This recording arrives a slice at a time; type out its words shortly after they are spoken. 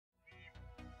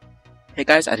Hey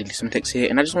guys, Text here,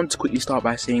 and I just wanted to quickly start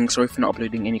by saying sorry for not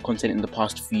uploading any content in the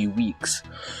past few weeks,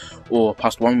 or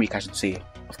past 1 week I should say.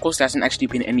 Of course, there hasn't actually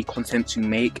been any content to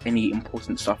make, any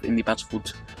important stuff in the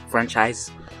Battlefield franchise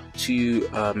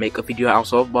to make a video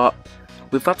out of, but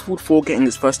with Battlefield 4 getting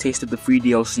its first taste of the free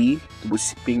DLC, which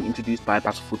is being introduced by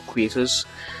Battlefield creators,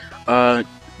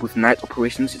 with night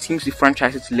operations, it seems the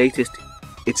franchise's latest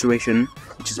iteration,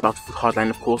 which is Battlefield Hardline,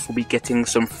 of course, will be getting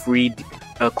some free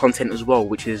content as well,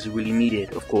 which is really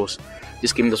needed. Of course,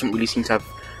 this game doesn't really seem to have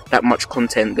that much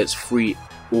content that's free,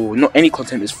 or not any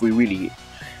content that's free really.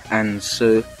 And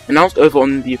so, announced over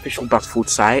on the official Battlefield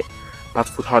site,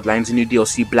 Battlefield Hardline's new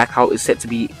DLC Blackout is set to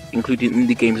be included in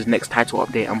the game's next title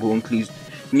update and will include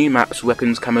new maps,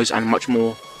 weapons, camos, and much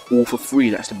more, all for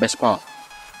free. That's the best part.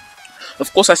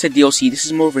 Of course, I said DLC. This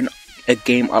is more of a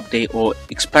game update or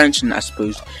expansion, I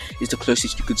suppose, is the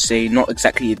closest you could say. Not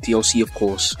exactly a DLC, of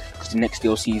course, because the next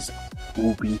DLCs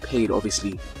will be paid,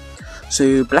 obviously.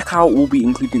 So Blackout will be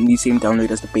included in the same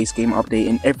download as the base game update,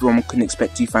 and everyone can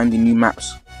expect to find the new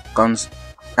maps, guns,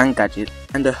 and gadgets,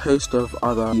 and a host of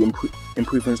other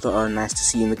improvements that are nice to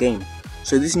see in the game.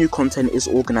 So this new content is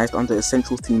organised under a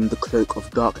central theme, the Cloak of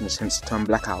Darkness, hence the term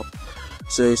Blackout.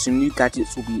 So some new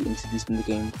gadgets will be introduced in the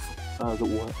game that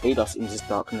will aid us in this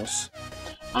darkness,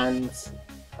 and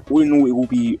all in all, it will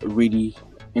be a really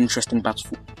interesting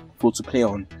Battlefield to play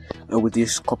on with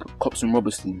this cops and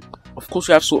robbers theme. Of course,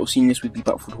 we have sort of seen this with the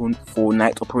Battlefield 4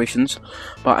 night operations,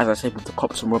 but as I said, with the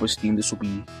cops and robbers theme, this will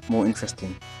be more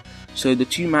interesting. So the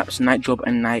two maps, Night Job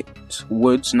and Night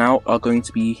Woods, now are going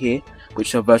to be here,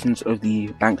 which are versions of the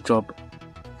Bank Job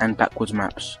and Backwards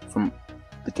maps from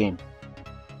the game.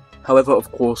 However,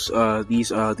 of course,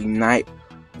 these are the night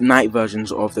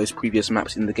versions of those previous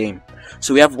maps in the game.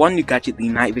 So we have one new gadget, the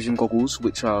night vision goggles,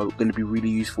 which are going to be really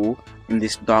useful in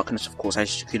this darkness, of course,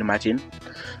 as you can imagine.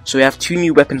 So we have two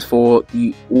new weapons for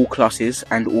all classes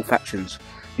and all factions.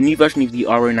 The new version of the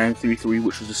RO933,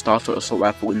 which was the starter assault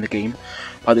rifle in the game,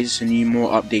 but this is a new, more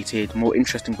updated, more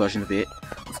interesting version of it.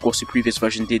 Of course, the previous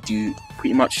version did do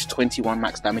pretty much 21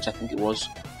 max damage, I think it was.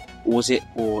 Or was it?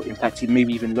 Or in fact,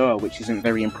 maybe even lower, which isn't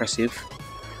very impressive.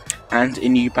 And a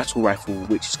new battle rifle,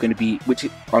 which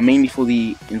are mainly for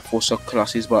the enforcer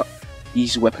classes, but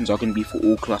these weapons are going to be for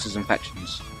all classes and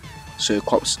factions, so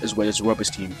cops as well as robbers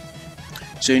team.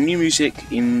 So new music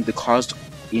in the cars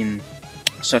in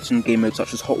certain game modes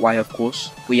such as Hotwire, of course.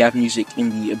 We have music in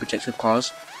the objective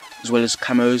cars, as well as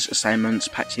camos, assignments,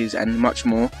 patches, and much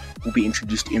more will be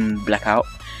introduced in Blackout.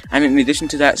 And in addition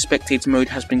to that, spectator mode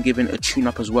has been given a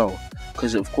tune-up as well,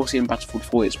 because of course in Battlefield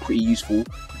 4 it's pretty useful.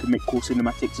 You can make cool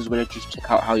cinematics as well as just check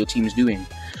out how your team is doing.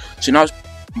 So now it's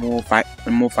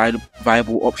a more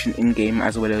viable option in-game,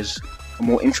 as well as a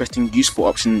more interesting, useful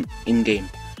option in-game.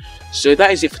 So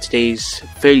that is it for today's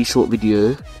fairly short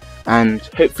video, and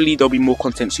hopefully there'll be more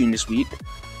content soon this week.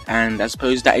 And I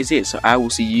suppose that is it, so I will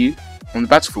see you on the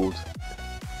Battlefield.